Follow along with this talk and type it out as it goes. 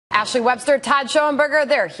Ashley Webster, Todd Schoenberger,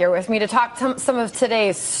 they're here with me to talk some of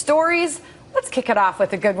today's stories. Let's kick it off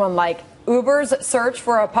with a good one like Uber's search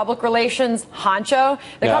for a public relations honcho.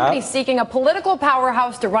 The company's seeking a political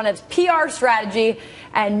powerhouse to run its PR strategy,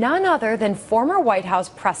 and none other than former White House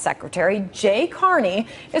press secretary Jay Carney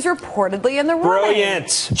is reportedly in the running.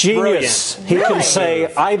 Brilliant. Genius. Brilliant. He Really? can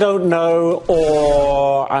say, I don't know,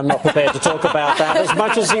 or I'm not prepared to talk about that as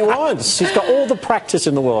much as he wants. He's got all the practice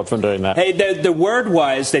in the world from doing that. Hey, the word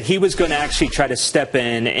was that he was going to actually try to step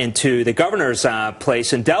into the governor's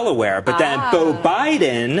place in Delaware, but then Beau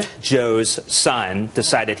Biden, Joe's son,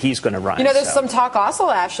 decided he's going to run. You know, there's some talk also,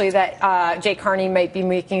 Ashley, that Jay Carney might be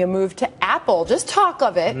making a move to Apple. Just talk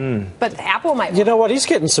of it, but Apple might. You know what? He's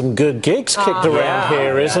getting some good gigs kicked around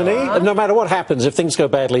here, isn't he? And no matter what happens, if things go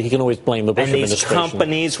badly, he can always blame the Bush administration.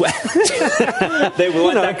 And these companies, they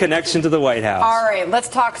want that connection to the White House. All right, let's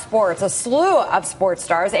talk sports. A slew of sports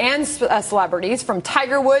stars and celebrities, from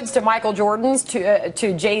Tiger Woods to Michael Jordan's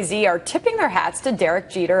to Jay-Z, are tipping their hats to Derek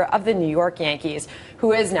Jeter of the New York Yankees,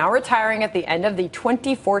 who is now retiring at the end of the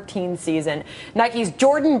 2014 season. Nike's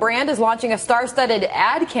Jordan brand is launching a star-studded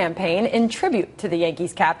ad campaign in tribute to the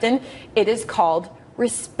Yankees captain. It is called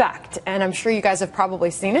Respect, and I'm sure you guys have probably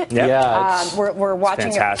seen it. Yep. Yeah, we're watching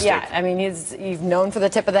it. fantastic. Yeah, I mean he's known for the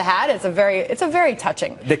tip of the hat. It's a very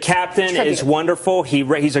touching. The captain tribute. is wonderful.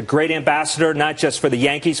 He's a great ambassador, not just for the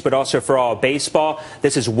Yankees, but also for all baseball.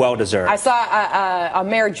 This is well deserved. I saw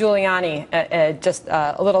Mayor Giuliani just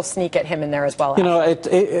a little sneak at him in there as well. You know,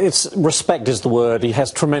 it's respect is the word. He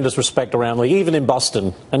has tremendous respect around the league, even in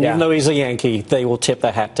Boston. And even though he's a Yankee, they will tip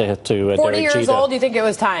their hat to 40 Derek years Jeter. old. Do you think it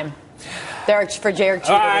was time? For Derek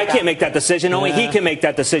Jeter. I can't make that decision. Only he can make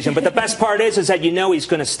that decision. But the best part is that you know he's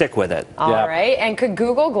going to stick with it. All right. And could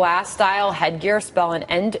Google Glass-style headgear spell an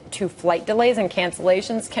end to flight delays and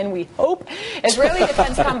cancellations? Can we hope? Israeli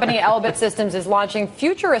defense company Elbit Systems is launching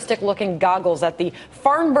futuristic-looking goggles at the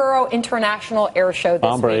Farnborough International Air Show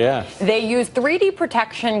this week. Yeah. They use 3D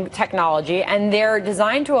protection technology, and they're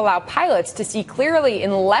designed to allow pilots to see clearly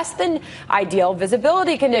in less than ideal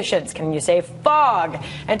visibility conditions. Can you say fog?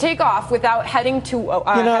 And take off without having to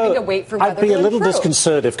wait for weather I'd be to a little improve.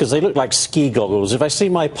 disconcerted because they look like ski goggles. If I see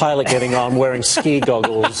my pilot getting on wearing ski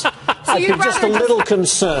goggles, I'd be just a little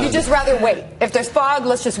concerned. You'd just rather wait. If there's fog,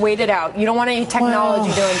 let's just wait it out. You don't want any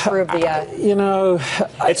technology to improve the... You know,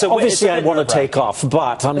 obviously I want to take off,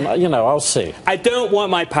 but I'll see. I don't want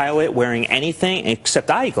my pilot wearing anything except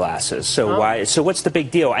eyeglasses. So why? So what's the big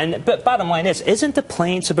deal? But bottom line is, isn't the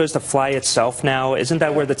plane supposed to fly itself now? Isn't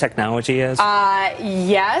that where the technology is?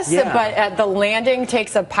 Yes, but the landing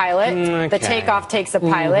takes a pilot. The takeoff takes a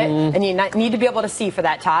pilot, and you need to be able to see for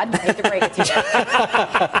that, Todd. I need to break it to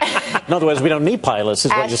you. In other words, we don't need pilots,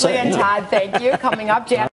 is what you're saying. Ashley and Todd, thank you. Coming up, Jan.